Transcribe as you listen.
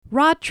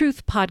Raw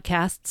Truth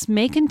podcasts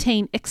may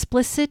contain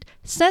explicit,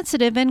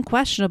 sensitive, and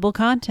questionable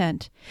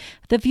content.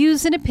 The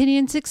views and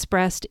opinions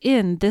expressed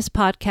in this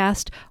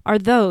podcast are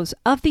those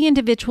of the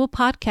individual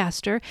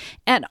podcaster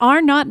and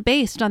are not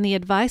based on the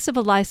advice of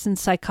a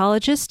licensed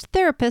psychologist,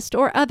 therapist,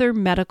 or other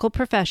medical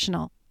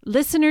professional.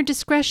 Listener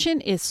discretion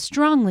is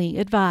strongly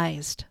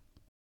advised.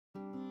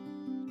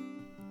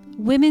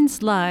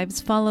 Women's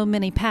lives follow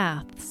many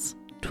paths,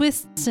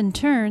 twists and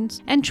turns,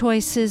 and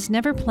choices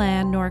never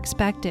planned nor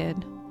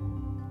expected.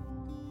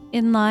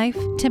 In life,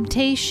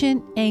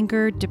 temptation,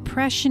 anger,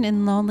 depression,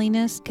 and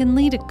loneliness can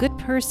lead a good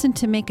person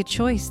to make a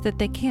choice that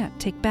they can't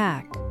take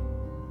back.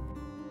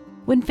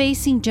 When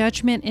facing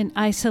judgment and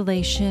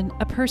isolation,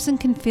 a person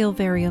can feel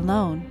very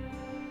alone.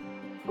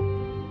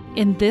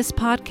 In this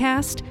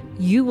podcast,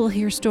 you will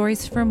hear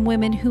stories from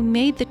women who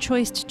made the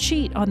choice to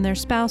cheat on their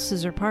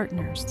spouses or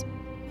partners.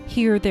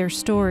 Hear their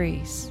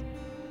stories.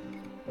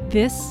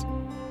 This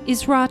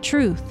is Raw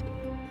Truth,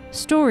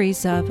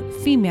 stories of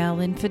female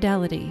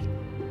infidelity.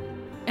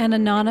 An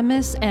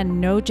anonymous and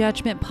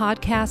no-judgment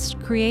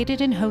podcast created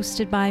and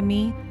hosted by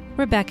me,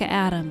 Rebecca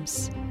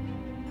Adams.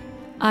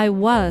 I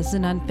was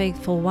an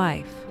unfaithful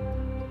wife.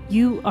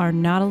 You are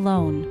not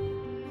alone.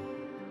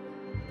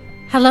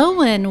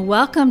 Hello and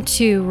welcome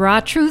to Raw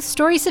Truth,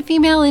 Stories of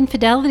Female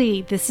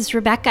Infidelity. This is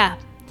Rebecca.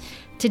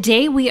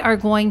 Today we are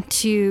going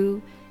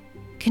to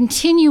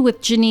continue with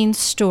Jeannine's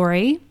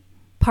story,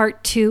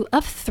 part 2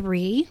 of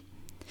 3.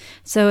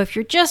 So if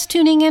you're just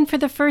tuning in for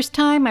the first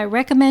time, I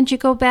recommend you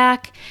go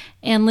back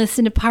and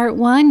listen to part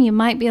 1. You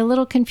might be a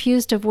little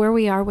confused of where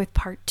we are with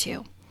part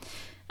 2.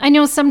 I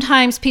know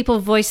sometimes people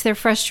voice their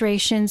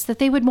frustrations that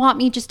they would want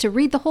me just to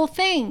read the whole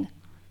thing.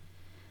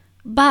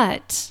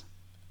 But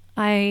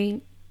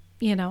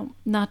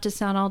not to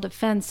sound all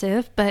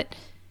defensive, but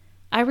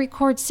I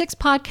record 6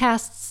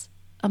 podcasts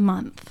a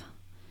month.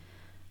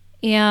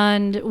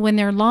 And when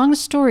they're long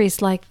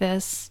stories like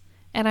this,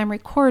 and I'm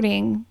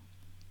recording,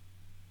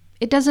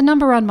 it does a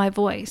number on my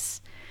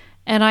voice.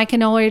 And I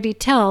can already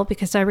tell,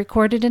 because I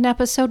recorded an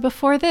episode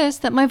before this,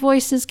 that my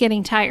voice is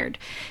getting tired.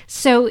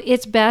 So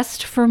it's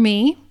best for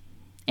me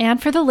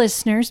and for the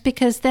listeners,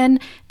 because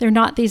then they're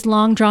not these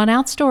long,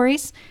 drawn-out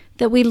stories,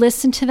 that we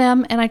listen to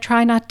them, and I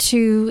try not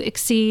to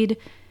exceed,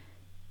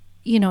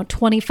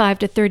 25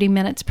 to 30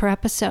 minutes per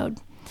episode.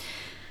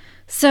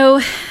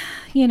 So,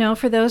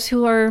 for those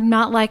who are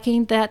not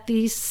liking that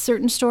these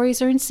certain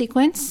stories are in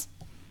sequence,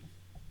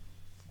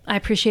 I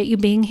appreciate you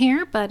being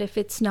here, but if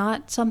it's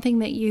not something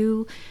that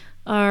you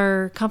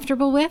are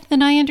comfortable with,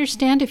 then I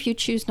understand if you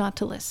choose not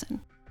to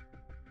listen.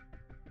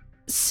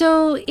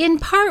 So in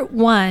part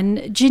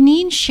 1,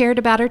 Jeannine shared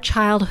about her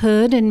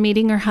childhood and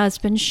meeting her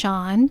husband,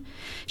 Sean.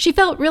 She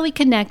felt really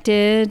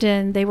connected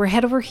and they were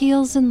head over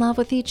heels in love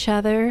with each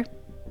other.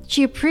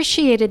 She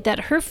appreciated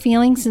that her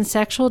feelings and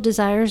sexual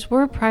desires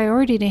were a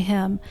priority to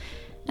him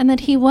and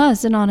that he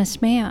was an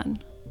honest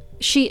man.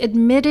 She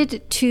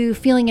admitted to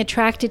feeling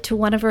attracted to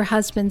one of her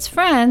husband's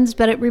friends,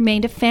 but it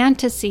remained a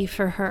fantasy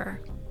for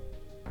her.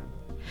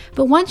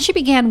 But once she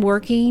began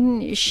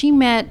working, she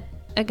met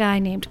a guy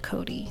named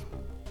Cody.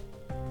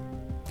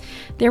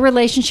 Their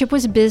relationship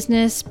was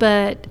business,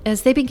 but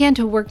as they began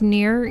to work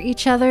near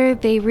each other,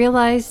 they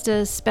realized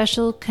a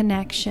special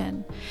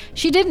connection.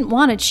 She didn't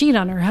want to cheat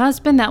on her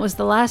husband. That was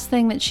the last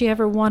thing that she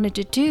ever wanted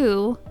to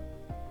do.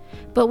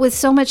 But with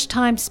so much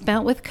time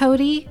spent with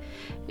Cody,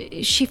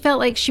 she felt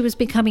like she was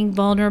becoming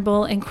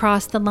vulnerable and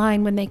crossed the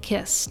line when they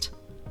kissed.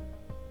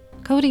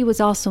 Cody was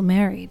also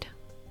married.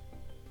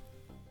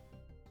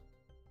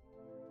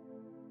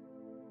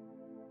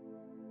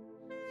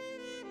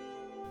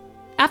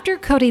 After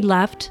Cody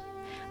left,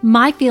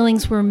 my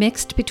feelings were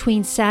mixed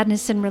between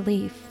sadness and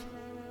relief.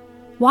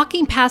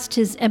 Walking past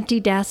his empty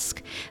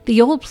desk,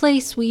 the old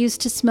place we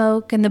used to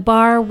smoke, and the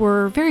bar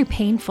were very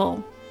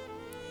painful.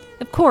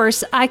 Of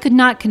course, I could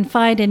not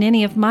confide in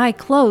any of my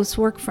close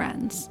work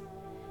friends.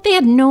 They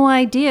had no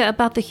idea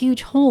about the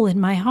huge hole in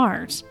my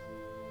heart.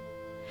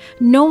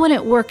 No one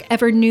at work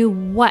ever knew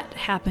what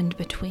happened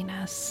between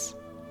us.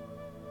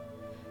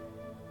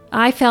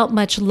 I felt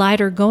much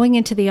lighter going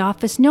into the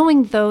office,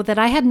 knowing, though, that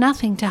I had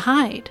nothing to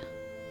hide.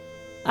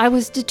 I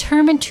was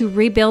determined to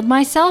rebuild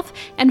myself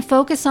and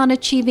focus on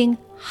achieving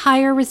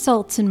higher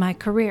results in my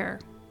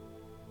career.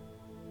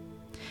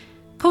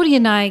 Cody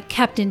and I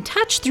kept in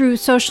touch through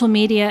social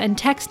media and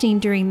texting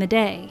during the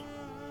day.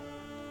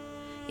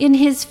 In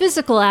his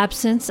physical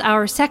absence,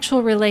 our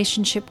sexual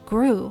relationship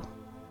grew.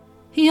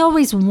 He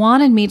always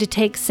wanted me to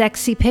take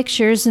sexy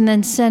pictures and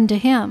then send to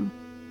him.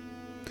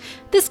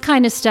 This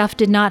kind of stuff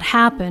did not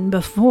happen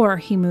before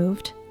he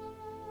moved.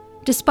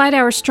 Despite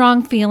our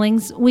strong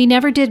feelings, we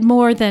never did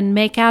more than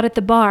make out at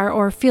the bar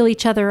or fill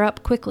each other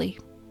up quickly.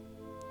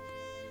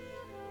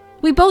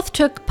 We both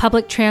took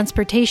public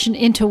transportation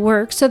into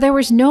work, so there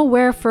was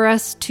nowhere for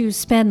us to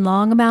spend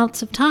long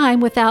amounts of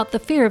time without the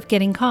fear of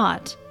getting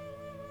caught.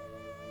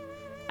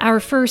 Our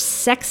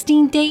first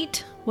sexting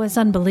date was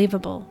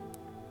unbelievable.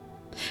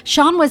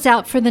 Sean was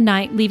out for the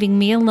night, leaving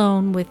me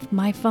alone with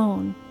my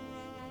phone.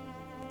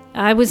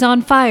 I was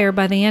on fire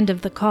by the end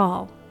of the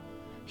call.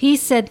 He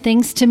said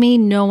things to me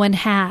no one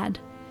had,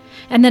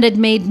 and that had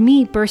made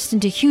me burst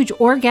into huge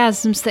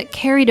orgasms that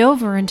carried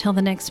over until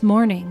the next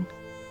morning.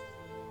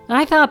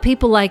 I thought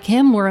people like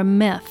him were a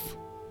myth.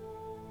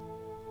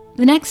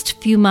 The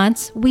next few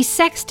months, we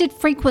sexted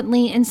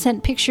frequently and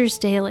sent pictures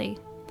daily.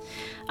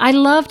 I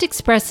loved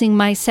expressing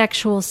my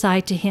sexual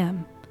side to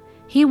him.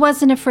 He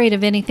wasn't afraid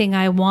of anything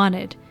I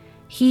wanted.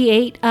 He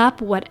ate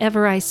up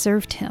whatever I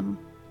served him.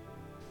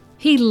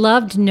 He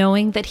loved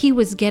knowing that he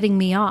was getting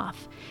me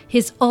off.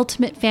 His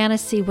ultimate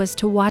fantasy was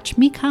to watch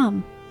me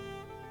come.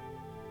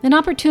 An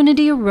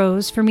opportunity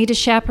arose for me to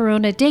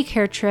chaperone a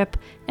daycare trip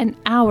an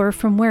hour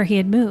from where he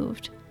had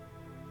moved.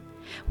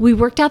 We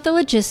worked out the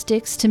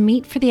logistics to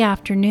meet for the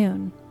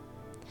afternoon.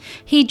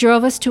 He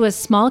drove us to a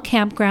small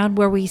campground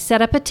where we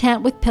set up a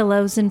tent with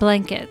pillows and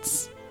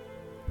blankets.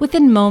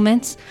 Within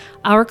moments,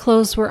 our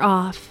clothes were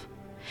off.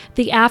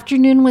 The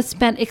afternoon was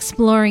spent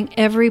exploring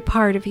every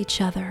part of each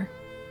other.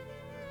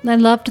 I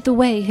loved the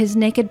way his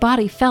naked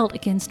body felt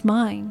against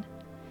mine.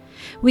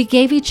 We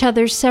gave each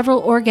other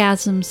several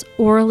orgasms,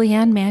 orally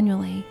and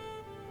manually.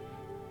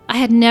 I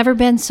had never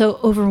been so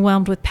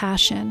overwhelmed with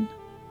passion.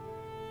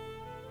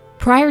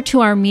 Prior to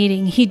our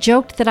meeting, he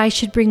joked that I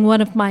should bring one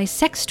of my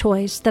sex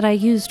toys that I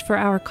used for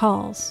our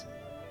calls.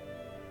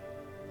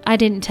 I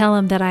didn't tell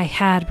him that I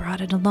had brought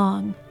it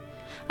along.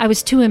 I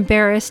was too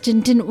embarrassed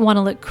and didn't want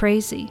to look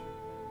crazy.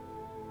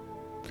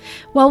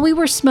 While we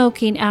were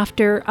smoking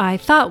after I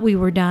thought we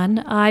were done,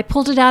 I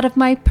pulled it out of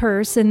my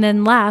purse and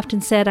then laughed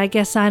and said, "I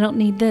guess I don't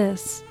need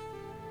this."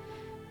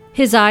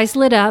 His eyes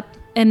lit up,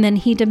 and then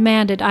he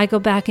demanded I go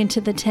back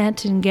into the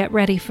tent and get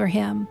ready for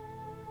him.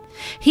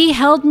 He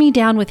held me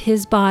down with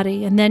his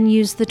body and then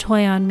used the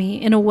toy on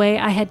me in a way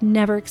I had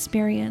never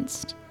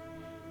experienced.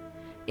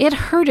 It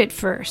hurt at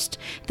first,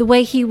 the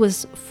way he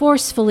was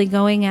forcefully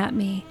going at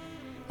me,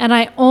 and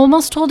I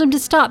almost told him to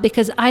stop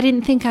because I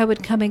didn't think I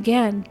would come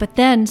again, but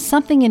then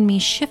something in me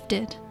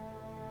shifted.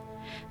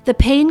 The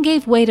pain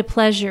gave way to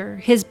pleasure,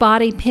 his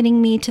body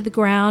pinning me to the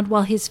ground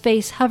while his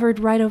face hovered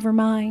right over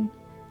mine.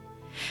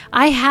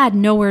 I had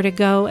nowhere to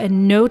go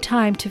and no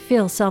time to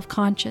feel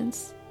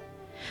self-conscious.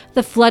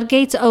 The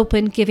floodgates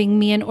opened, giving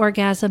me an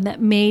orgasm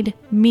that made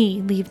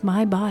me leave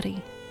my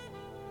body.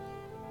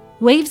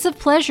 Waves of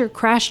pleasure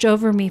crashed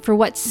over me for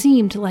what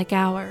seemed like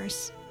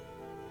hours.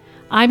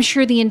 I'm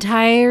sure the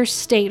entire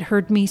state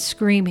heard me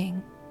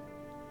screaming.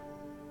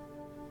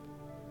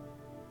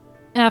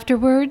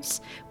 Afterwards,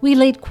 we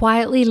laid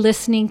quietly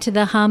listening to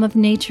the hum of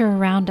nature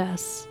around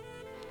us.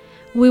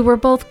 We were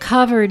both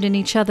covered in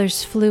each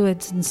other's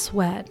fluids and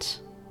sweat.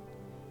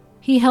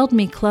 He held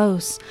me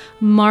close,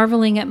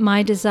 marveling at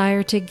my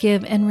desire to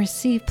give and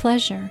receive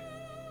pleasure.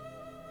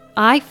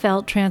 I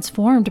felt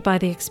transformed by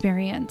the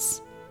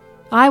experience.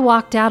 I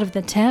walked out of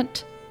the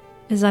tent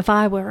as if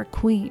I were a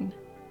queen.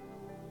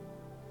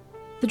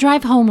 The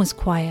drive home was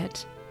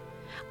quiet.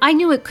 I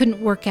knew it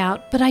couldn't work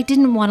out, but I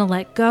didn't want to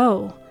let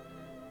go.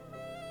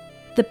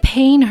 The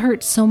pain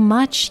hurt so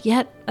much,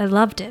 yet I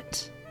loved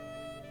it.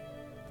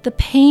 The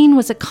pain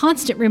was a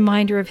constant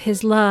reminder of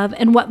his love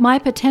and what my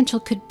potential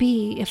could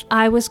be if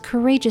I was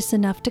courageous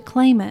enough to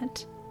claim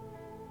it.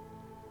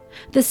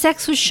 The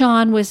sex with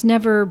Sean was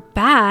never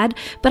bad,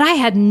 but I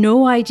had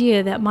no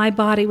idea that my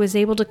body was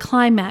able to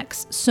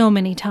climax so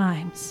many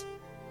times.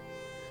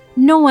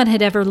 No one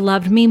had ever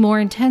loved me more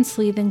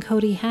intensely than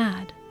Cody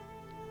had.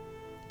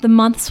 The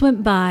months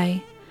went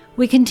by,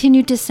 we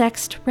continued to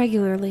sext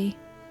regularly,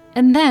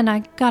 and then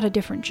I got a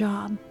different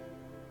job.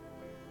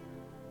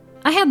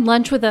 I had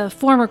lunch with a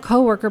former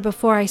coworker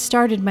before I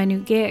started my new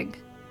gig.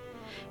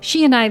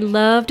 She and I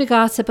loved to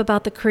gossip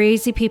about the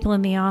crazy people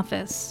in the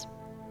office.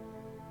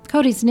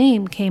 Cody's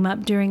name came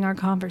up during our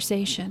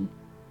conversation.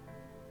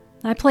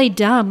 I played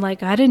dumb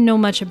like I didn't know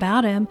much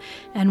about him,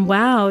 and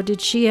wow,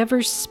 did she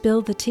ever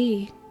spill the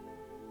tea.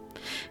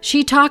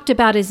 She talked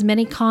about his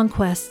many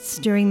conquests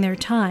during their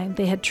time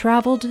they had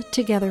traveled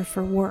together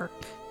for work.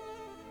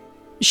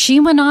 She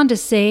went on to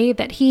say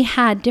that he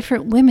had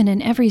different women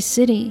in every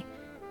city,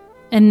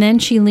 and then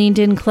she leaned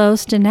in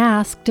close and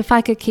asked if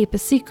I could keep a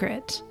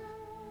secret.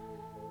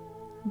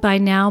 By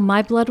now,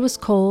 my blood was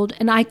cold,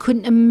 and I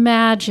couldn't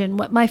imagine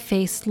what my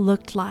face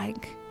looked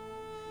like.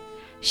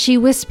 She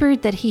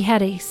whispered that he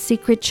had a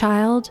secret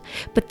child,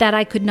 but that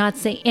I could not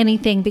say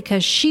anything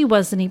because she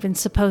wasn't even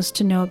supposed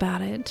to know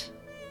about it.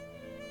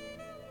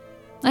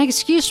 I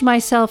excused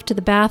myself to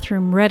the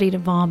bathroom, ready to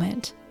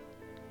vomit.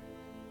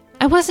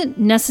 I wasn't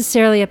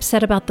necessarily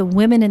upset about the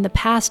women in the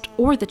past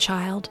or the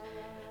child,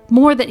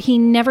 more that he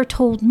never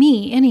told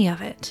me any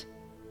of it.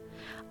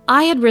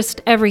 I had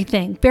risked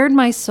everything, bared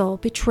my soul,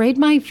 betrayed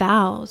my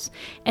vows,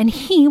 and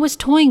he was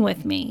toying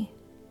with me.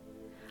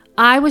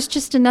 I was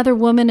just another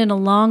woman in a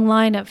long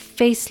line of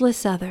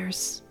faceless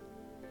others.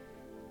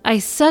 I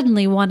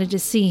suddenly wanted to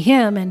see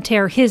him and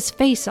tear his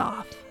face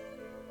off.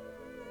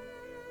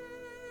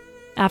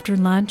 After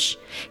lunch,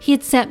 he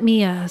had sent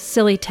me a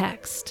silly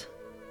text.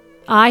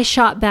 I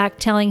shot back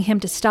telling him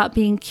to stop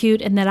being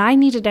cute and that I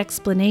needed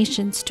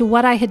explanations to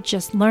what I had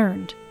just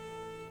learned.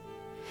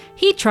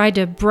 He tried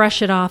to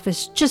brush it off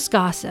as just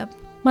gossip,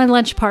 My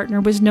lunch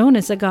partner was known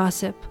as a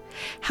gossip.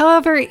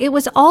 However, it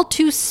was all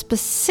too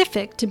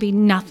specific to be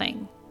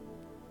nothing.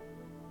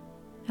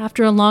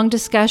 After a long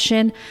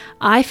discussion,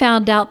 I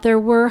found out there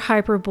were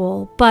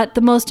hyperbole, but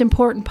the most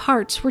important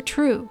parts were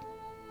true.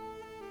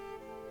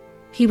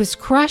 He was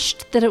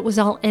crushed that it was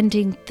all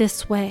ending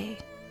this way.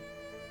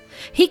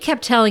 He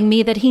kept telling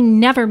me that he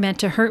never meant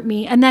to hurt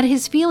me and that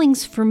his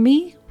feelings for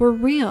me were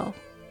real.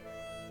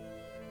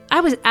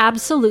 I was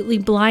absolutely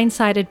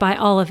blindsided by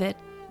all of it.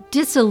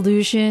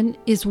 Disillusion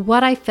is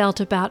what I felt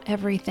about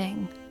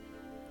everything.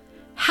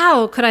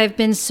 How could I have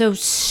been so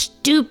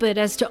stupid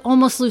as to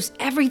almost lose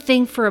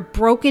everything for a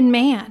broken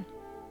man?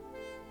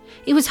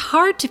 It was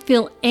hard to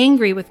feel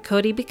angry with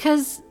Cody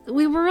because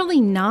we were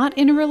really not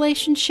in a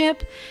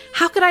relationship.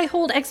 How could I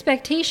hold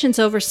expectations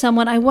over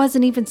someone I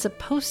wasn't even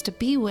supposed to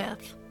be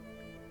with?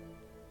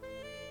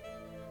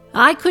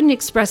 I couldn't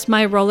express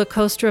my roller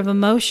coaster of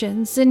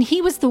emotions, and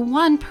he was the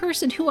one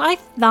person who I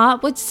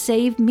thought would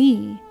save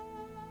me.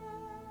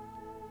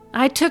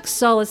 I took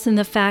solace in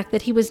the fact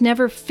that he was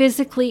never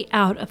physically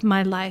out of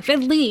my life. At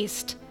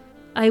least,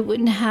 I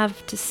wouldn't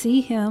have to see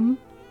him.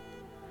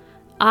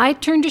 I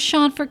turned to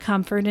Sean for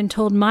comfort and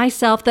told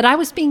myself that I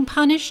was being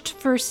punished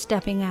for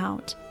stepping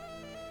out.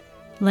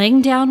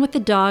 Laying down with the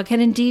dog had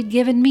indeed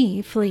given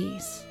me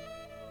fleas.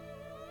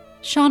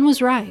 Sean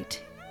was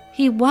right.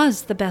 He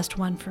was the best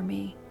one for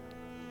me.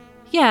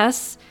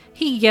 Yes,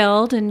 he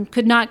yelled and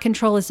could not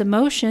control his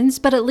emotions,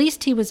 but at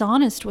least he was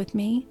honest with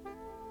me.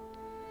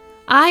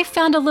 I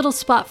found a little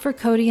spot for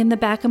Cody in the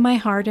back of my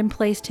heart and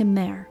placed him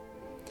there.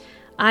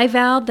 I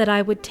vowed that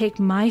I would take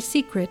my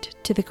secret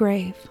to the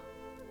grave.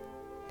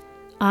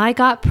 I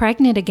got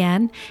pregnant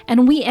again,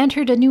 and we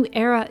entered a new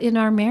era in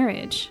our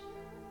marriage.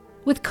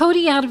 With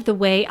Cody out of the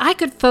way, I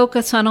could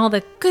focus on all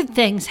the good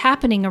things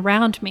happening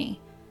around me.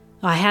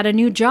 I had a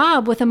new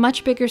job with a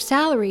much bigger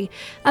salary,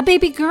 a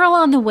baby girl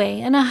on the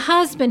way, and a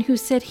husband who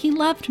said he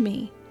loved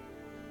me.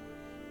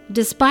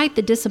 Despite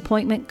the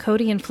disappointment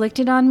Cody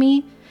inflicted on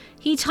me,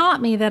 he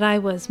taught me that I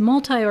was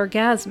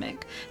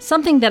multi-orgasmic,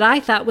 something that I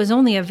thought was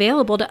only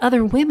available to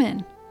other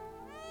women.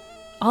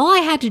 All I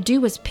had to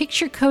do was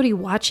picture Cody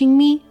watching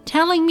me,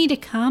 telling me to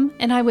come,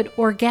 and I would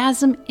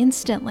orgasm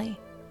instantly.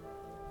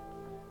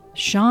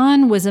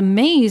 Sean was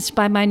amazed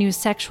by my new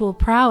sexual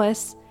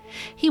prowess.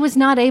 He was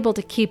not able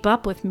to keep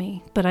up with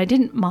me, but I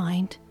didn't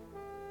mind.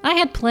 I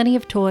had plenty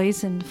of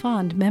toys and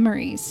fond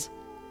memories.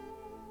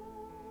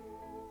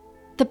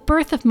 The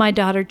birth of my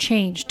daughter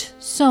changed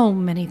so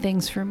many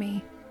things for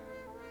me.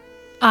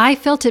 I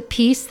felt at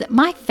peace that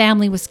my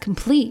family was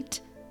complete.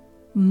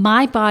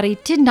 My body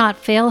did not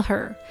fail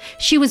her.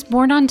 She was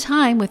born on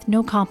time with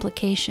no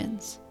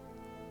complications.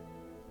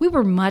 We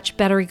were much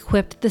better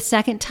equipped the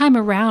second time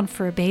around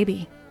for a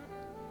baby.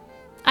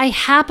 I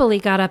happily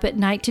got up at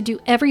night to do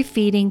every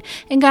feeding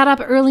and got up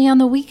early on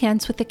the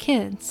weekends with the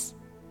kids.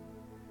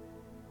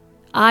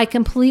 I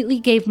completely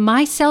gave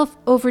myself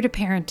over to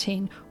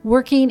parenting,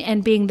 working,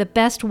 and being the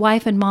best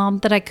wife and mom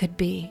that I could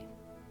be.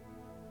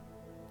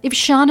 If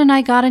Sean and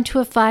I got into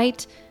a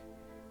fight,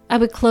 I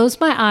would close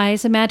my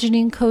eyes,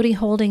 imagining Cody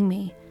holding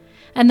me,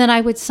 and then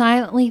I would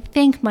silently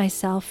thank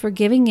myself for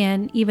giving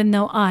in even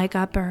though I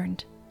got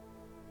burned.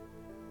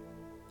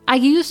 I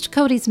used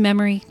Cody's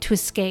memory to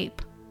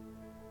escape.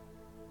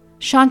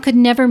 Sean could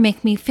never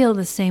make me feel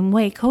the same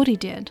way Cody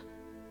did.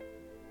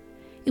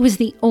 It was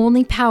the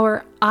only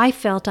power I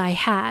felt I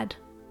had.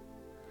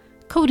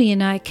 Cody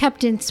and I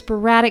kept in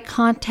sporadic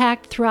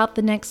contact throughout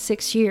the next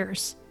 6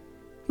 years.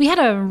 We had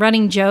a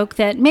running joke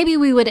that maybe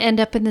we would end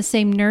up in the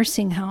same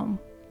nursing home.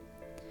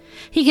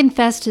 He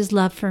confessed his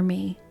love for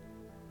me.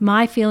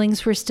 My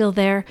feelings were still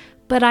there,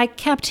 but I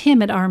kept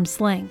him at arm's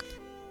length.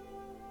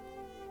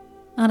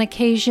 On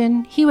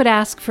occasion, he would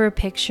ask for a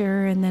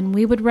picture, and then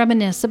we would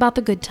reminisce about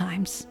the good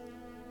times.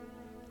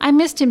 I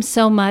missed him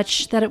so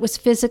much that it was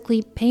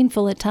physically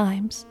painful at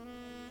times.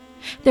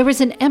 There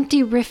was an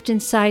empty rift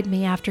inside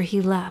me after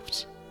he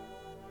left.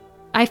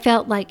 I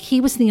felt like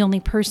he was the only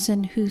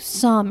person who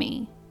saw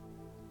me.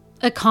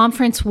 A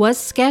conference was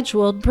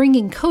scheduled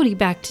bringing Cody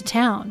back to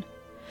town.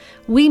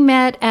 We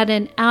met at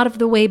an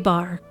out-of-the-way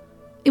bar.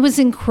 It was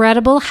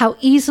incredible how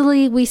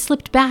easily we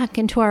slipped back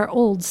into our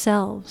old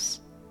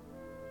selves.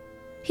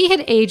 He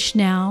had aged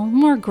now,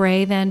 more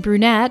gray than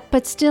brunette,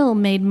 but still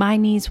made my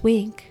knees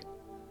weak.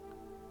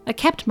 I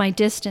kept my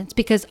distance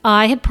because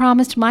I had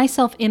promised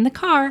myself in the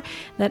car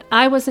that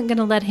I wasn't going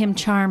to let him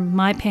charm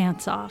my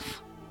pants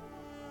off.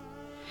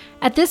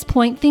 At this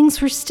point,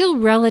 things were still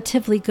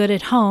relatively good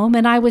at home,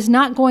 and I was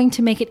not going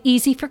to make it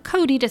easy for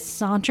Cody to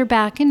saunter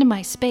back into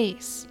my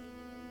space.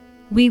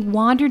 We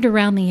wandered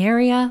around the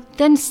area,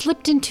 then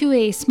slipped into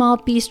a small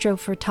bistro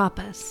for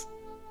tapas.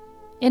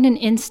 In an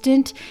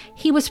instant,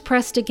 he was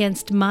pressed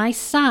against my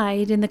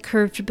side in the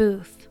curved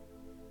booth.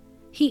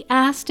 He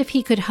asked if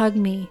he could hug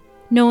me,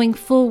 knowing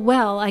full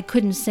well I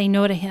couldn't say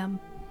no to him.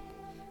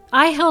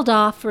 I held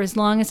off for as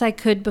long as I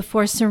could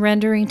before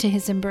surrendering to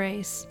his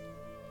embrace.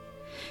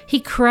 He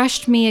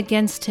crushed me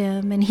against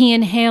him, and he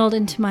inhaled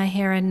into my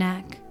hair and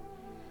neck.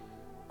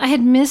 I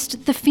had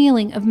missed the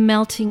feeling of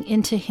melting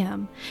into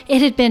him.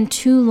 It had been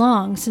too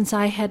long since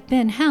I had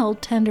been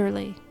held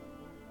tenderly.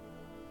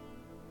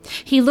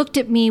 He looked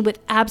at me with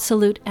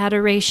absolute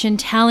adoration,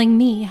 telling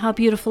me how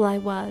beautiful I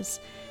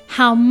was,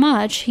 how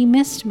much he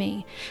missed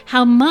me,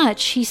 how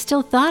much he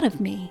still thought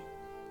of me.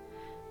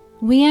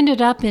 We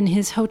ended up in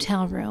his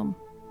hotel room,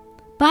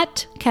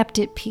 but kept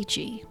it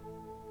peachy.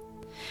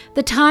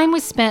 The time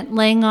was spent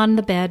laying on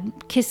the bed,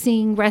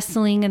 kissing,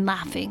 wrestling, and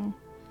laughing.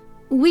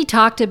 We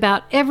talked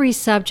about every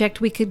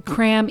subject we could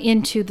cram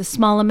into the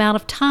small amount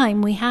of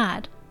time we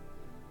had.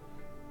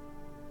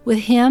 With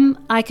him,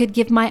 I could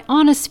give my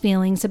honest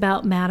feelings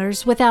about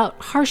matters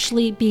without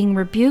harshly being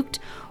rebuked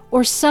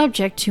or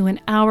subject to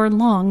an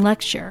hour-long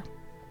lecture.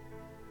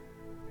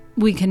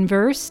 We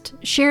conversed,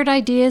 shared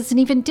ideas, and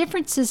even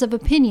differences of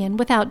opinion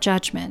without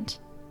judgment.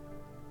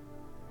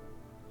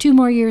 2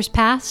 more years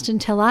passed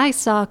until I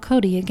saw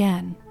Cody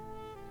again.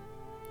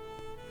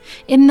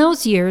 In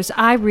those years,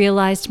 I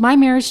realized my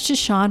marriage to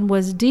Sean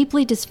was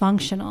deeply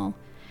dysfunctional.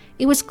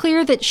 It was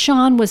clear that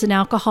Sean was an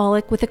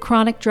alcoholic with a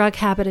chronic drug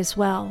habit as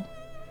well.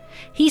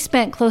 He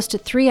spent close to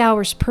 3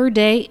 hours per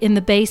day in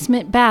the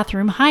basement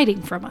bathroom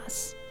hiding from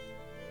us.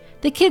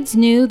 The kids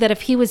knew that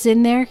if he was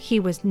in there, he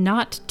was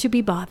not to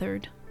be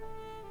bothered.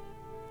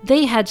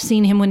 They had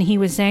seen him when he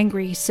was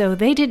angry, so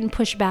they didn't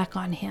push back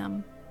on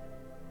him.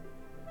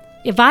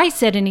 If I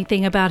said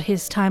anything about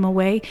his time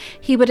away,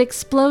 he would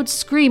explode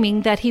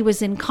screaming that he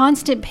was in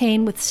constant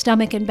pain with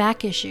stomach and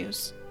back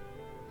issues.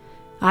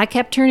 I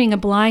kept turning a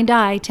blind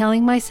eye,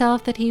 telling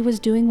myself that he was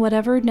doing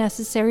whatever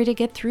necessary to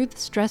get through the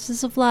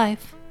stresses of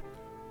life.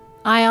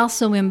 I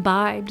also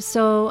imbibed,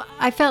 so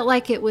I felt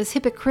like it was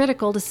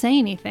hypocritical to say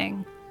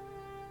anything.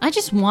 I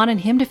just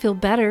wanted him to feel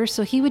better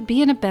so he would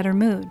be in a better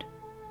mood.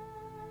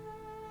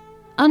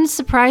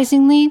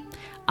 Unsurprisingly,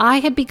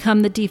 I had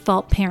become the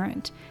default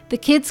parent. The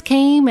kids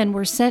came and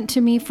were sent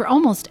to me for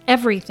almost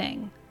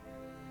everything.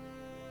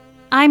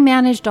 I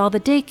managed all the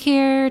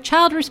daycare,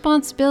 child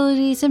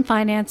responsibilities, and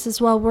finances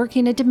while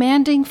working a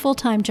demanding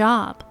full-time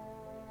job.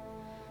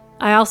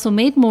 I also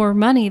made more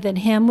money than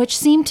him, which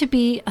seemed to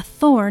be a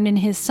thorn in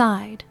his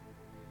side.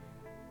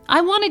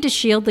 I wanted to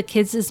shield the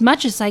kids as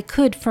much as I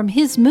could from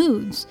his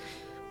moods,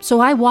 so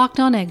I walked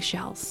on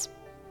eggshells.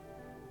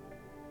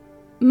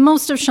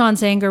 Most of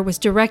Sean's anger was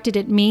directed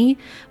at me,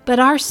 but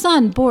our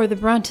son bore the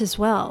brunt as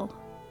well.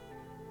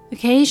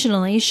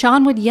 Occasionally,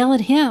 Sean would yell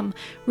at him,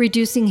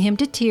 reducing him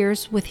to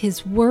tears with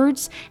his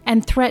words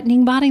and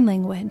threatening body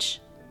language.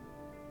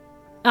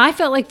 I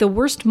felt like the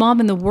worst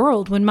mom in the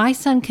world when my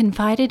son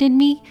confided in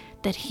me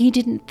that he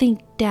didn't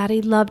think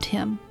Daddy loved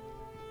him.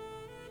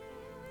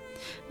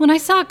 When I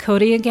saw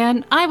Cody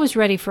again, I was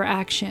ready for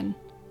action.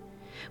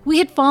 We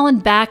had fallen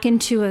back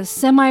into a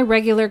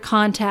semi-regular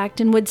contact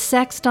and would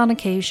sext on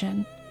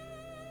occasion.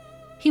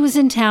 He was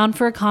in town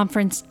for a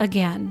conference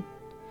again.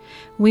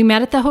 We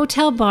met at the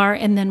hotel bar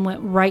and then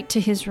went right to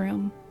his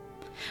room.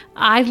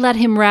 I let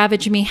him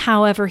ravage me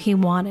however he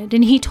wanted,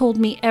 and he told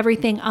me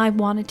everything I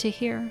wanted to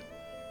hear.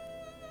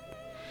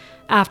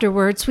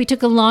 Afterwards, we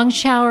took a long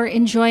shower,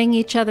 enjoying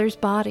each other's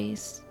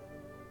bodies.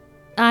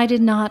 I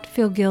did not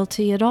feel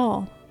guilty at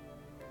all.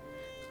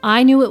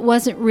 I knew it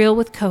wasn't real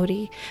with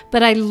Cody,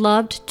 but I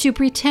loved to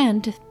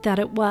pretend that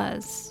it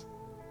was.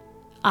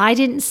 I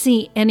didn't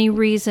see any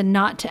reason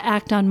not to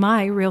act on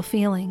my real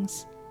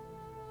feelings.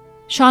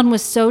 Sean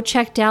was so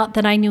checked out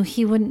that I knew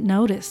he wouldn't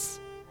notice.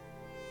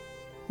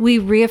 We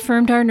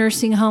reaffirmed our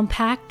nursing home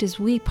pact as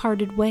we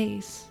parted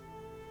ways.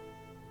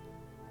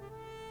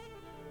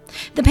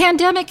 The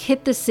pandemic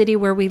hit the city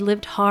where we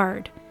lived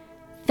hard.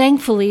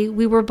 Thankfully,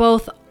 we were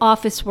both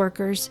office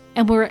workers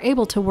and were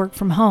able to work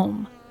from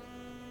home.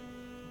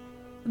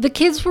 The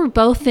kids were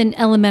both in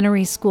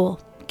elementary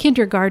school,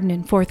 kindergarten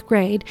and 4th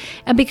grade,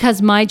 and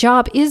because my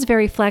job is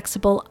very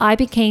flexible, I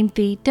became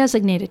the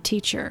designated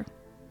teacher.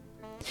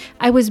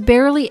 I was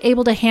barely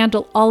able to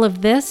handle all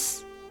of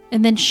this,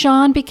 and then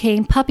Sean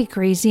became puppy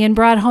crazy and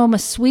brought home a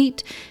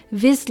sweet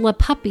Vizsla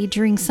puppy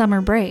during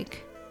summer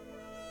break.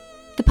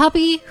 The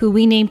puppy, who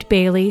we named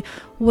Bailey,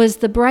 was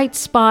the bright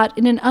spot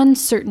in an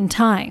uncertain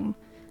time.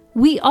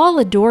 We all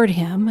adored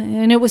him,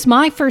 and it was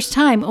my first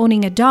time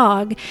owning a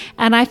dog,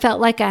 and I felt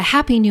like a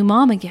happy new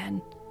mom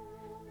again.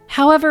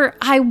 However,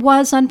 I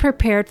was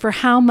unprepared for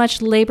how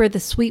much labor the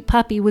sweet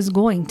puppy was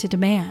going to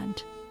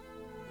demand.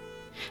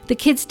 The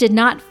kids did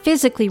not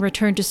physically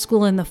return to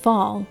school in the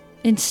fall.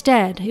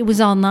 Instead, it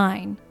was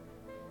online.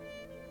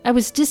 I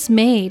was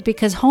dismayed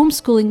because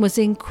homeschooling was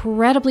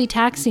incredibly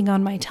taxing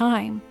on my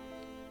time.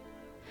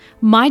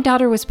 My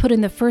daughter was put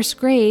in the 1st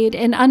grade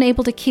and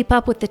unable to keep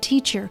up with the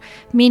teacher,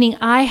 meaning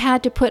I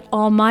had to put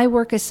all my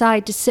work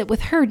aside to sit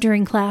with her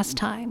during class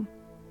time.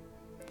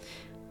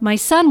 My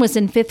son was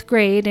in 5th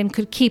grade and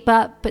could keep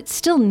up, but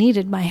still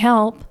needed my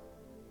help.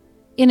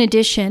 In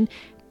addition,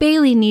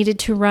 Bailey needed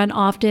to run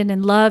often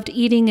and loved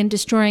eating and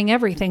destroying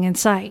everything in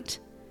sight.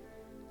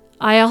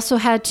 I also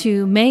had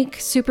to make,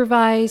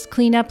 supervise,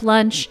 clean up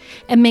lunch,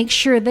 and make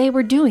sure they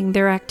were doing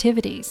their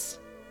activities.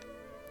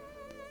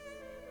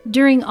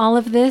 During all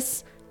of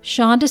this,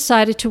 Sean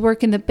decided to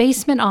work in the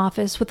basement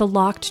office with a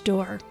locked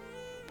door.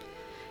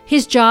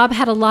 His job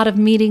had a lot of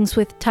meetings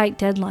with tight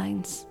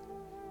deadlines.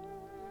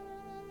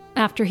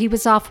 After he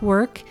was off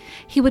work,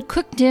 he would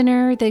cook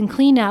dinner, then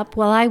clean up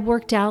while I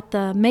worked out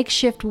the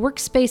makeshift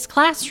workspace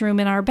classroom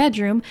in our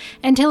bedroom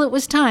until it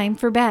was time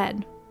for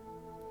bed.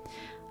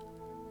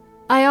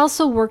 I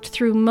also worked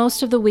through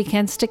most of the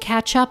weekends to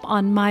catch up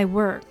on my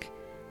work.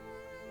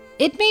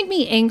 It made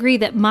me angry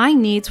that my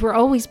needs were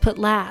always put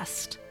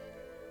last.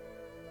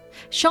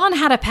 Sean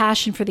had a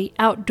passion for the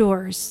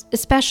outdoors,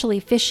 especially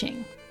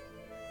fishing.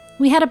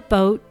 We had a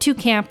boat, 2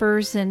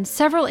 campers, and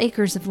several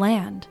acres of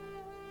land.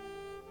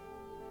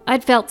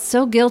 I'd felt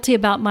so guilty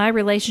about my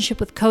relationship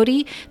with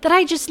Cody that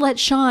I just let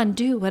Sean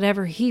do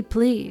whatever he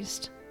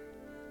pleased.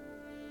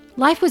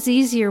 Life was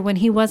easier when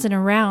he wasn't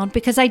around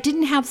because I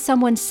didn't have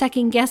someone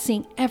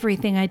second-guessing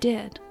everything I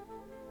did.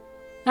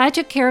 I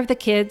took care of the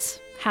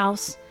kids,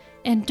 house,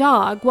 and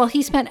dog while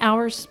he spent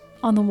hours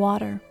on the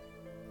water.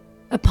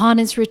 Upon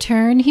his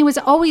return, he was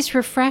always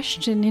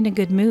refreshed and in a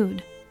good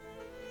mood.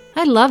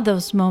 I loved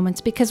those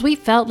moments because we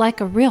felt like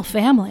a real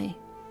family.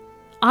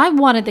 I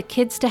wanted the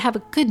kids to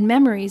have good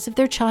memories of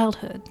their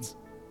childhoods.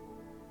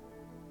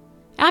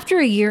 After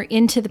a year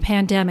into the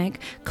pandemic,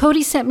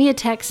 Cody sent me a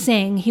text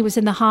saying he was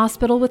in the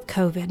hospital with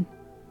COVID.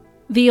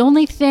 The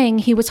only thing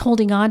he was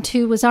holding on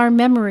to was our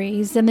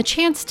memories and the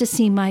chance to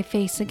see my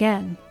face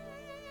again.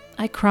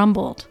 I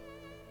crumbled.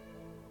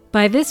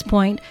 By this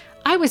point,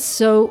 I was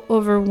so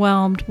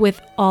overwhelmed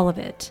with all of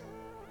it.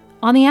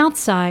 On the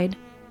outside,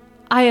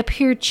 I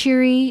appeared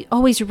cheery,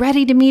 always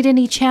ready to meet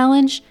any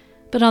challenge,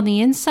 but on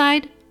the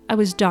inside, I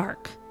was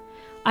dark.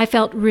 I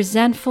felt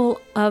resentful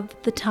of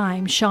the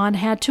time Sean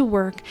had to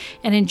work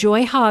and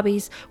enjoy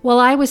hobbies while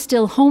I was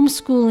still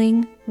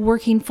homeschooling,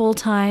 working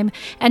full-time,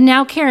 and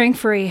now caring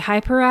for a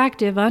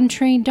hyperactive,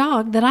 untrained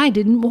dog that I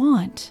didn't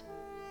want.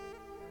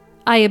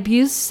 I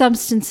abused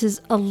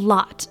substances a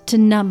lot to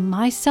numb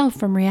myself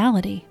from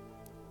reality.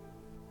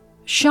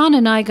 Sean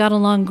and I got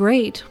along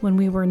great when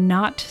we were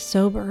not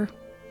sober.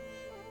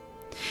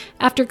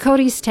 After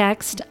Cody's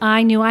text,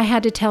 I knew I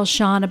had to tell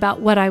Sean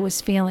about what I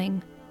was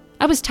feeling.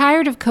 I was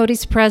tired of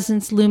Cody's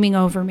presence looming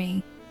over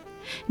me.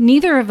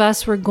 Neither of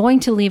us were going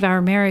to leave our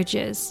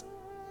marriages.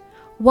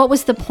 What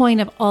was the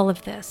point of all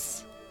of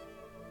this?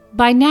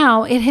 By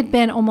now, it had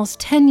been almost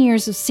 10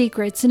 years of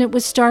secrets, and it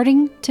was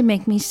starting to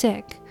make me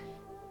sick.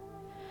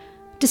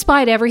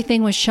 Despite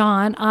everything with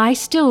Sean, I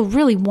still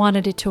really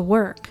wanted it to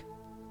work.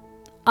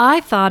 I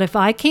thought if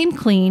I came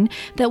clean,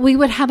 that we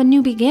would have a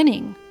new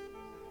beginning.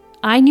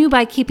 I knew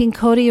by keeping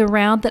Cody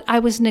around that I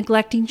was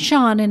neglecting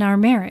Sean in our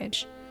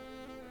marriage.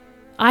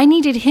 I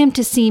needed him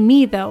to see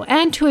me, though,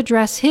 and to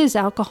address his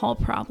alcohol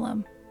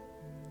problem.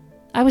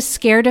 I was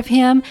scared of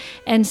him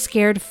and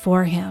scared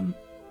for him.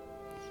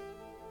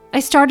 I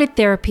started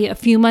therapy a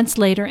few months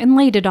later and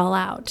laid it all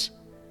out.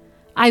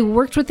 I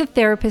worked with a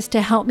therapist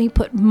to help me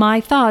put my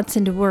thoughts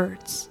into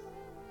words.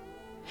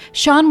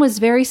 Sean was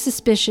very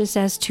suspicious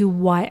as to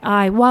why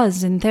I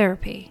was in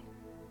therapy.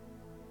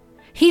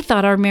 He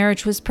thought our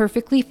marriage was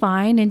perfectly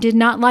fine and did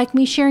not like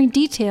me sharing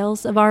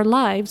details of our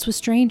lives with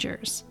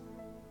strangers.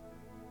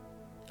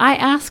 I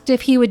asked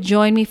if he would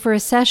join me for a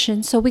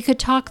session so we could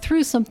talk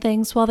through some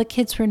things while the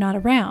kids were not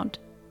around.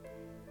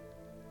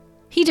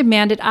 He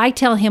demanded I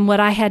tell him what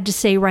I had to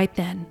say right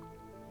then.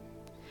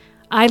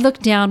 I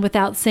looked down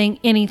without saying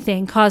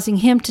anything, causing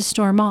him to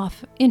storm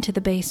off into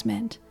the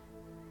basement.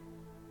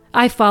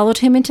 I followed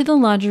him into the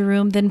laundry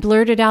room, then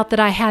blurted out that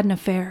I had an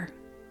affair.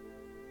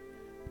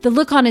 The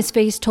look on his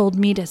face told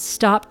me to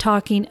stop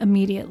talking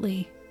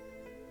immediately.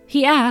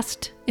 He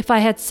asked if I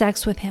had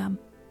sex with him.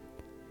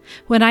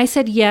 When I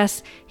said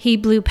yes, he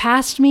blew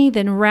past me,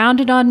 then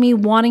rounded on me,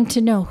 wanting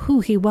to know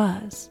who he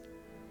was.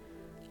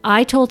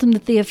 I told him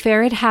that the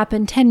affair had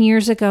happened 10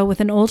 years ago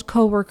with an old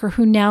coworker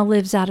who now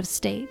lives out of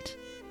state.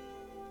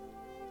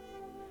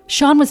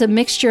 Sean was a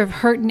mixture of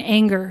hurt and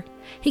anger.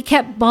 He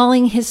kept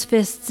balling his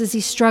fists as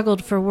he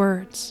struggled for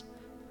words.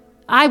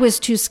 I was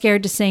too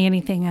scared to say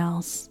anything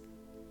else.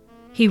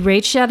 He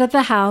raged out of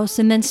the house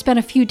and then spent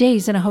a few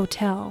days in a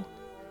hotel.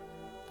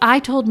 I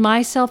told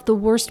myself the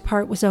worst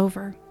part was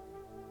over.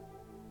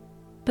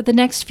 But the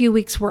next few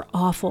weeks were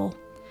awful.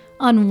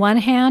 On one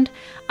hand,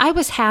 I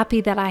was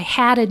happy that I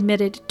had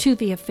admitted to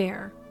the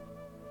affair.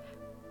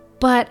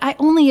 But I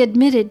only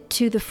admitted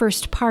to the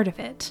first part of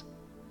it.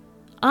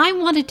 I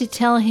wanted to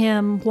tell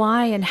him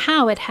why and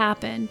how it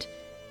happened,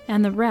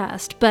 and the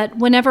rest, but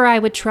whenever I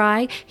would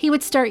try, he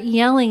would start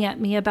yelling at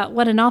me about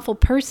what an awful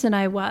person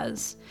I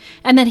was,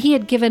 and that he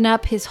had given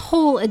up his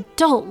whole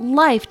adult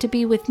life to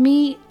be with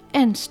me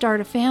and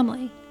start a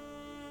family.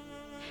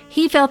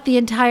 He felt the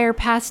entire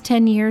past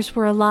 10 years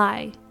were a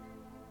lie.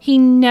 He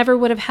never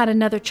would have had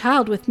another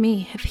child with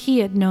me if he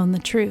had known the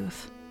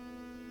truth.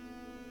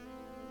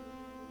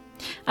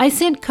 I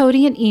sent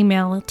Cody an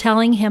email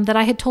telling him that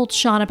I had told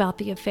Sean about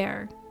the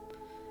affair.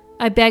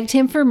 I begged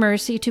him for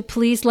mercy to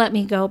please let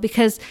me go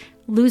because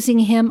losing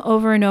him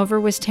over and over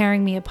was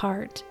tearing me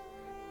apart.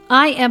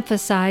 I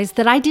emphasized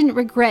that I didn't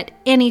regret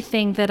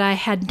anything that I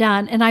had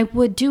done and I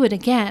would do it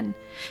again,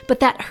 but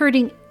that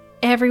hurting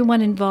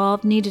everyone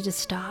involved needed to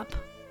stop.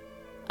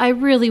 I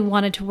really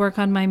wanted to work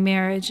on my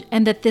marriage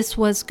and that this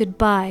was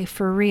goodbye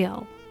for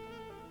real.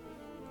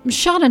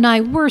 Sean and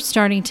I were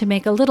starting to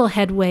make a little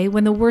headway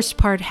when the worst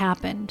part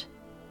happened.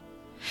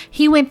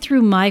 He went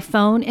through my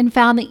phone and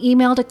found the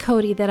email to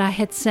Cody that I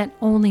had sent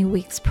only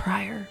weeks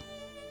prior.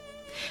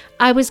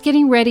 I was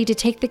getting ready to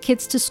take the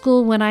kids to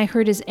school when I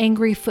heard his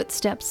angry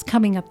footsteps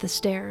coming up the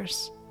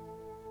stairs.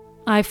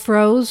 I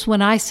froze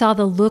when I saw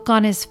the look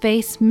on his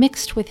face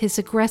mixed with his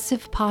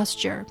aggressive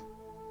posture.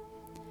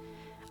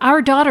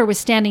 Our daughter was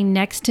standing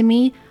next to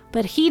me,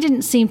 but he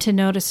didn't seem to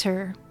notice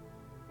her.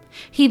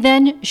 He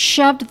then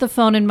shoved the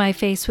phone in my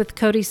face with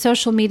Cody's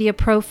social media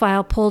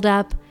profile pulled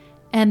up,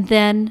 and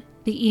then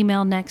the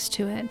email next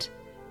to it.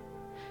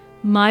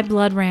 My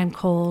blood ran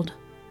cold.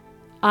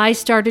 I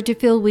started to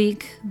feel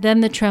weak,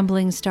 then the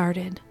trembling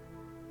started.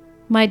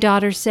 My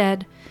daughter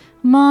said,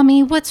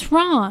 "Mommy, what's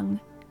wrong?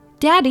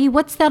 Daddy,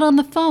 what's that on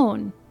the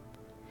phone?"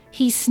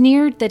 He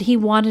sneered that he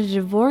wanted a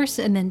divorce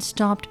and then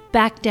stomped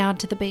back down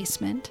to the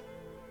basement.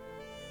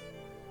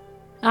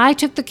 I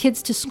took the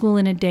kids to school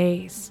in a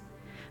daze.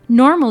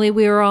 Normally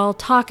we were all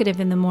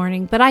talkative in the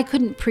morning, but I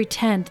couldn't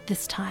pretend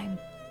this time.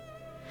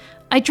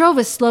 I drove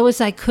as slow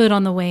as I could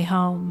on the way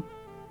home.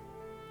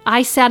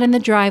 I sat in the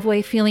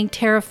driveway feeling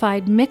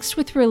terrified, mixed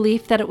with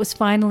relief that it was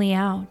finally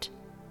out.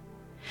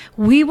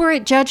 We were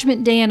at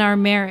Judgment Day in our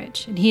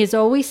marriage, and he has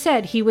always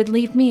said he would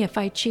leave me if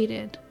I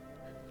cheated.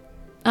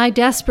 I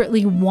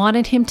desperately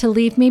wanted him to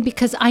leave me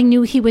because I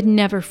knew he would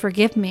never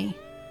forgive me.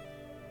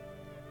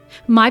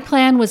 My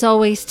plan was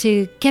always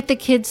to get the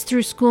kids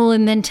through school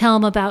and then tell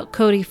him about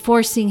Cody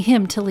forcing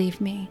him to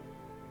leave me.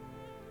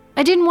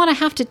 I didn't want to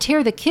have to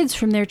tear the kids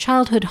from their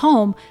childhood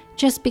home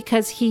just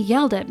because he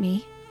yelled at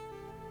me.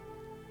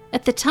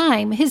 At the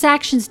time, his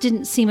actions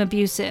didn't seem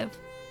abusive.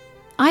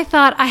 I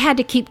thought I had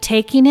to keep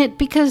taking it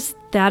because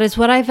that is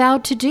what I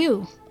vowed to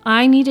do.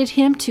 I needed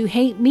him to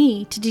hate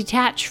me, to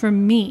detach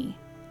from me.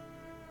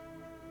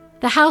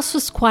 The house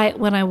was quiet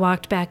when I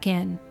walked back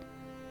in.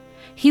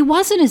 He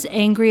wasn't as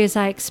angry as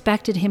I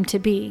expected him to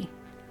be.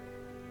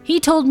 He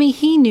told me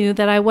he knew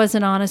that I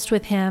wasn't honest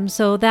with him,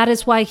 so that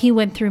is why he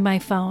went through my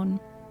phone.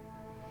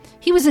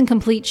 He was in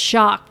complete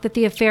shock that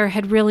the affair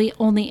had really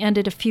only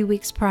ended a few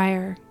weeks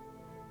prior.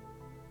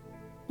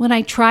 When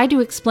I tried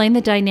to explain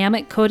the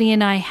dynamic Cody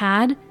and I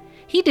had,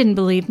 he didn't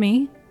believe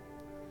me.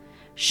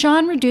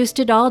 Sean reduced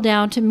it all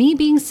down to me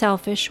being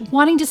selfish,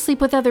 wanting to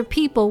sleep with other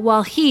people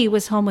while he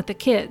was home with the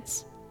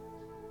kids.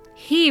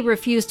 He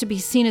refused to be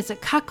seen as a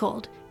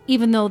cuckold,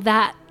 even though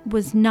that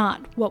was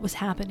not what was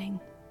happening.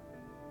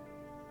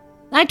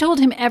 I told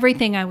him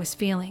everything I was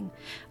feeling.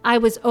 I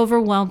was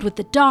overwhelmed with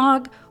the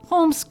dog,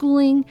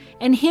 homeschooling,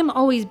 and him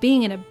always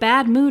being in a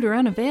bad mood or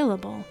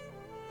unavailable.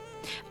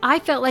 I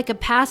felt like a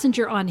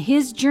passenger on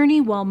his journey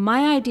while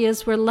my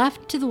ideas were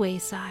left to the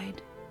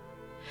wayside.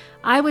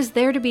 I was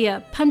there to be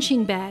a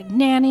punching bag,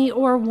 nanny,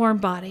 or warm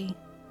body.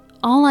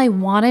 All I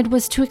wanted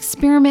was to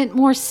experiment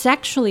more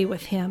sexually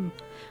with him.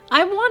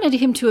 I wanted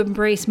him to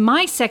embrace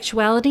my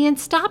sexuality and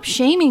stop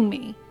shaming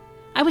me.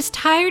 I was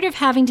tired of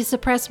having to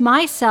suppress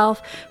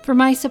myself for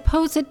my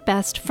supposed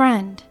best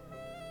friend.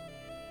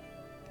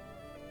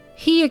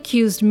 He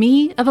accused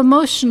me of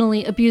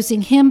emotionally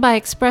abusing him by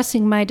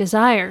expressing my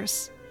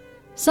desires.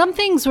 Some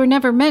things were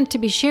never meant to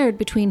be shared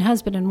between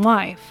husband and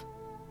wife.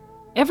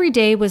 Every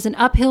day was an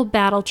uphill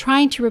battle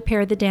trying to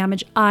repair the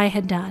damage I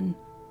had done.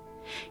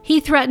 He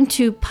threatened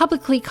to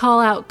publicly call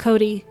out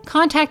Cody,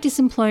 contact his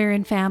employer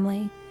and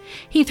family.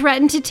 He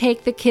threatened to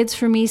take the kids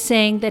from me,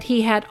 saying that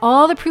he had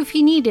all the proof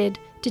he needed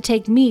to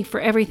take me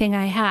for everything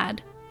I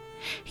had.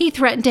 He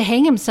threatened to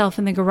hang himself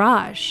in the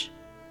garage.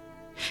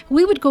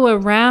 We would go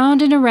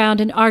around and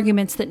around in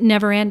arguments that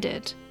never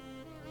ended.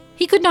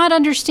 He could not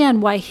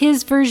understand why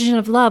his version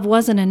of love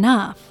wasn't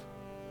enough.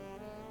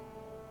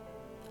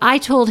 I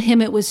told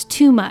him it was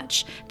too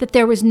much, that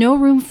there was no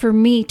room for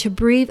me to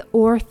breathe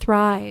or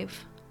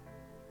thrive.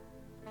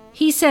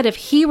 He said if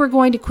he were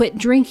going to quit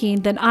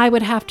drinking, then I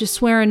would have to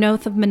swear an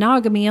oath of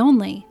monogamy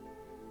only.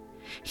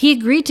 He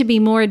agreed to be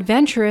more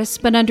adventurous,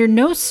 but under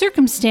no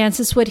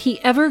circumstances would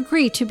he ever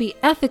agree to be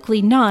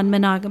ethically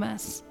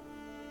non-monogamous.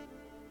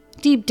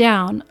 Deep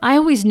down, I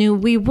always knew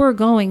we were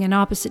going in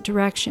opposite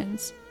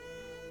directions.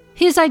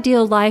 His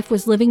ideal life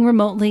was living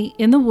remotely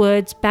in the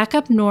woods back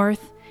up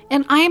north,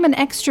 and I am an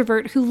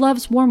extrovert who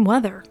loves warm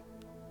weather.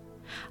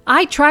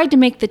 I tried to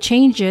make the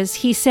changes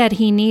he said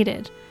he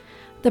needed.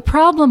 The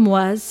problem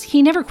was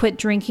he never quit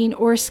drinking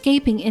or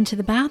escaping into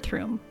the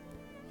bathroom.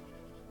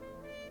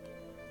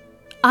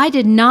 I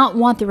did not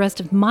want the rest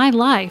of my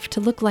life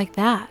to look like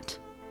that.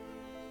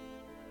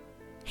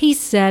 He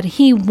said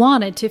he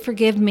wanted to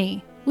forgive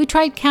me. We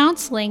tried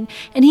counseling,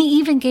 and he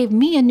even gave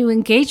me a new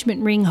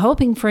engagement ring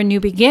hoping for a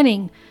new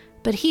beginning,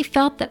 but he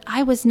felt that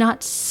I was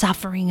not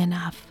suffering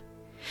enough.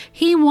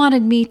 He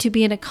wanted me to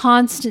be in a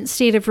constant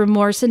state of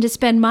remorse and to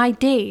spend my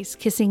days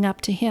kissing up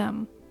to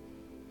him.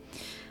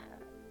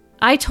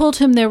 I told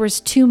him there was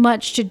too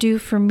much to do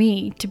for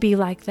me to be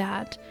like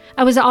that.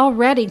 I was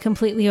already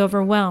completely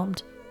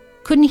overwhelmed.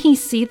 Couldn't he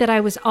see that I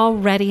was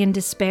already in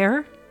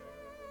despair?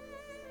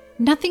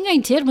 Nothing I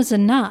did was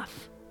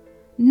enough.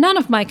 None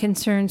of my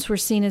concerns were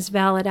seen as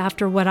valid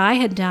after what I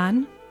had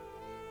done.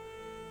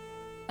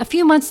 A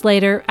few months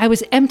later, I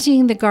was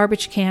emptying the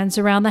garbage cans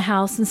around the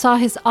house and saw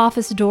his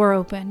office door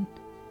open.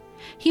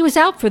 He was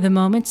out for the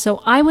moment,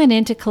 so I went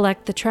in to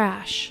collect the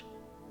trash.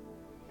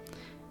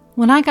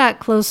 When I got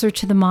closer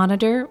to the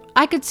monitor,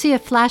 I could see a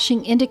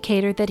flashing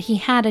indicator that he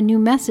had a new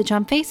message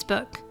on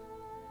Facebook.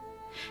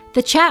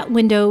 The chat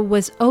window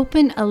was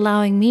open,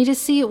 allowing me to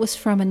see it was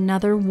from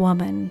another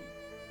woman.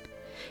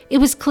 It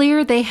was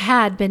clear they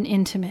had been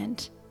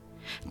intimate.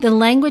 The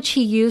language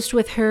he used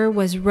with her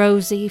was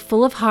rosy,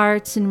 full of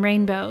hearts and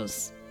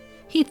rainbows.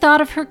 He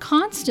thought of her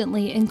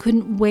constantly and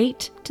couldn't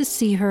wait to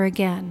see her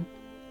again.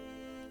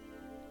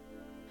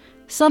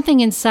 Something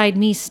inside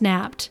me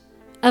snapped.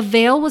 A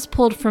veil was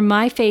pulled from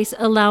my face,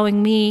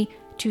 allowing me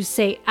to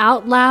say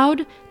out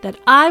loud that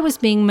I was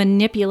being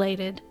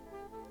manipulated.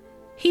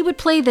 He would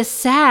play the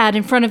sad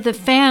in front of the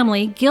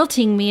family,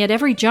 guilting me at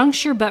every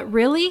juncture, but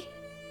really,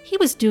 he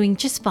was doing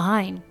just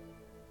fine.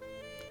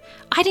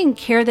 I didn't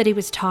care that he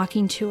was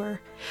talking to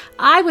her.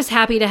 I was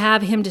happy to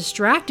have him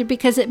distracted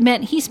because it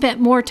meant he spent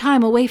more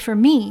time away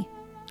from me.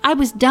 I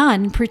was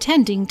done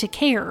pretending to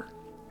care.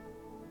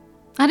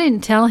 I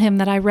didn't tell him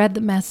that I read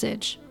the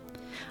message.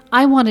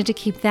 I wanted to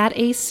keep that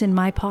ace in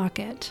my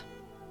pocket.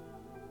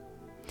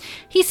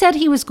 He said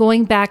he was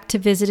going back to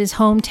visit his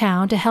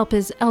hometown to help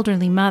his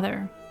elderly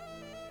mother.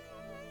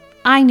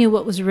 I knew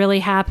what was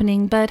really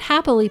happening, but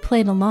happily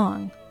played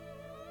along.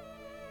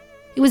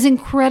 It was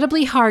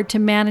incredibly hard to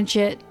manage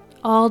it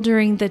all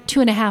during the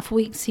 2.5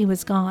 weeks he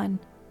was gone.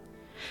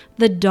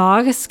 The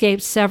dog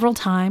escaped several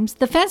times,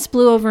 the fence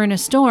blew over in a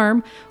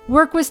storm,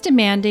 work was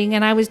demanding,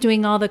 and I was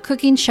doing all the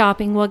cooking,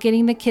 shopping while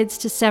getting the kids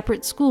to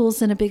separate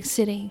schools in a big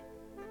city.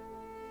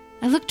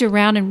 I looked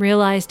around and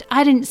realized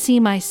I didn't see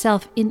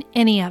myself in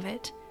any of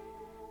it.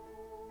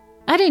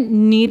 I didn't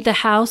need the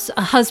house,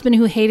 a husband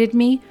who hated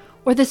me,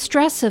 or the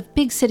stress of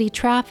big city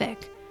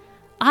traffic.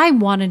 I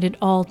wanted it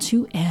all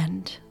to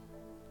end.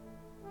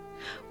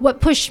 What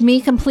pushed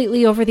me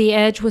completely over the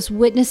edge was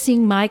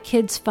witnessing my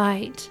kids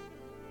fight.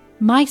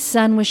 My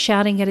son was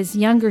shouting at his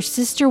younger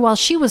sister while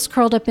she was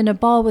curled up in a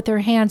ball with her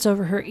hands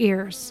over her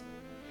ears.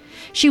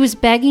 She was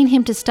begging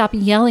him to stop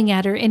yelling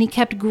at her, and he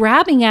kept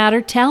grabbing at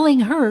her,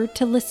 telling her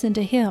to listen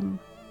to him.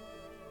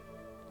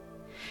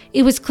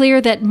 It was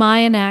clear that my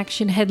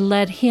inaction had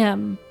led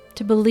him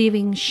to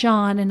believing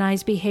Sean and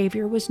I's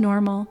behavior was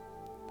normal.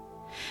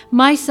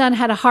 My son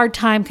had a hard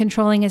time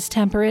controlling his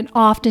temper and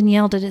often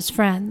yelled at his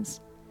friends.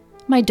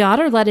 My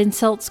daughter let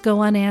insults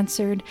go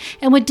unanswered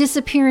and would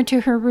disappear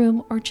into her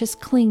room or just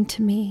cling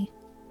to me.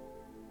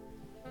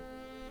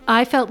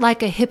 I felt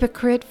like a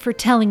hypocrite for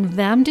telling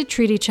them to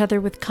treat each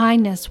other with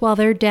kindness while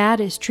their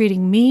dad is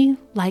treating me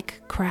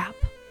like crap.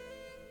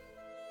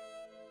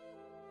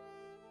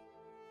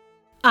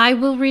 I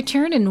will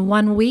return in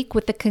 1 week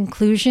with the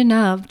conclusion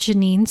of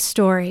Jeannine's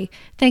story.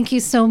 Thank you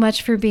so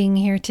much for being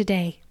here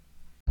today.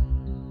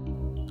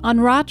 On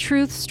Raw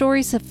Truth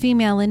Stories of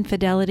Female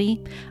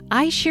Infidelity,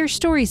 I share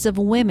stories of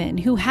women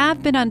who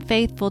have been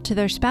unfaithful to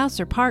their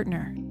spouse or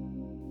partner.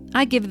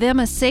 I give them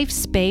a safe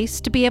space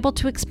to be able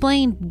to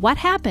explain what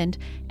happened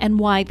and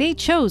why they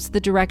chose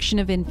the direction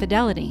of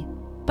infidelity.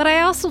 But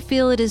I also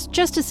feel it is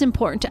just as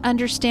important to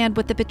understand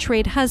what the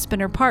betrayed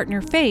husband or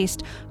partner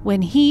faced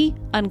when he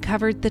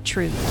uncovered the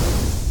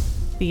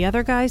truth. The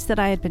other guys that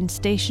I had been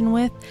stationed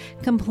with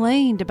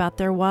complained about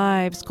their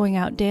wives going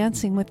out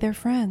dancing with their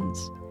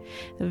friends.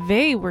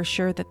 They were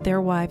sure that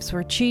their wives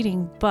were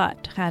cheating,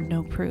 but had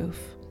no proof.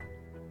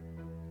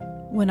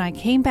 When I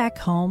came back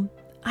home,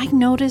 I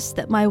noticed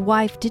that my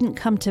wife didn't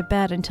come to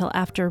bed until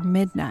after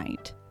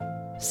midnight.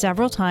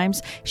 Several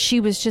times,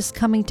 she was just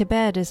coming to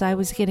bed as I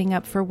was getting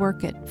up for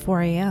work at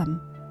 4 a.m.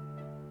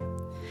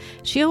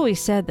 She always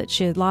said that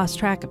she had lost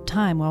track of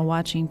time while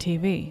watching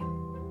TV.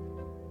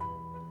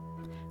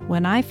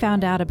 When I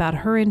found out about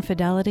her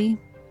infidelity,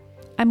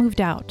 I moved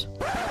out.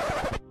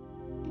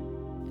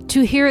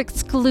 To hear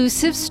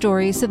exclusive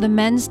stories of the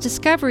men's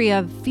discovery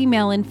of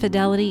female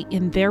infidelity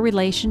in their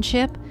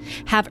relationship,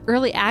 have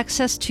early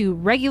access to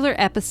regular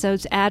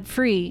episodes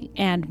ad-free,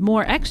 and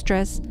more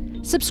extras,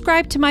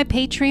 subscribe to my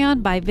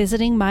Patreon by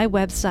visiting my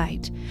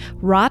website,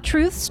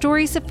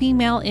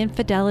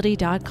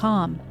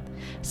 rawtruthstoriesoffemaileinfidelity.com.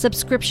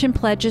 Subscription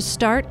pledges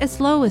start as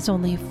low as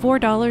only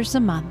 $4 a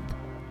month.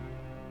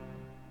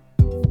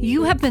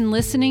 You have been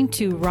listening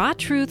to Raw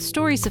Truth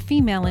Stories of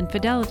Female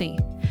Infidelity.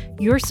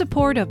 Your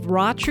support of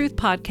Raw Truth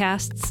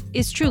podcasts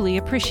is truly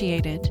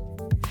appreciated.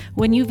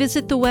 When you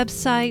visit the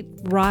website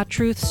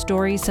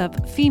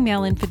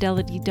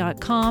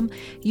rawtruthstoriesoffemaileinfidelity.com,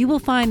 you will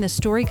find the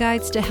story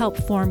guides to help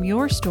form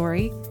your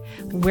story,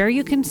 where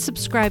you can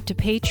subscribe to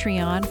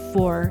Patreon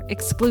for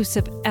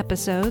exclusive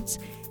episodes,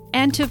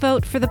 and to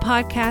vote for the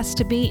podcast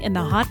to be in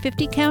the Hot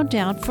 50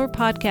 Countdown for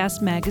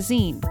Podcast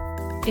Magazine.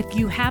 If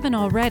you haven't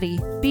already,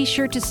 be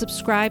sure to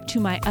subscribe to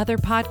my other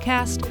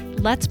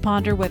podcast, Let's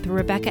Ponder with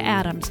Rebecca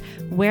Adams,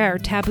 where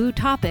taboo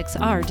topics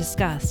are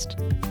discussed.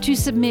 To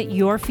submit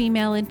your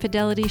female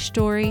infidelity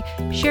story,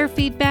 share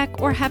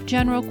feedback, or have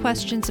general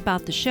questions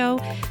about the show,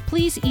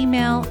 please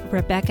email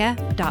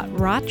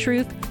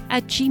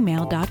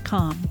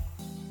rebecca.rawtruth@gmail.com.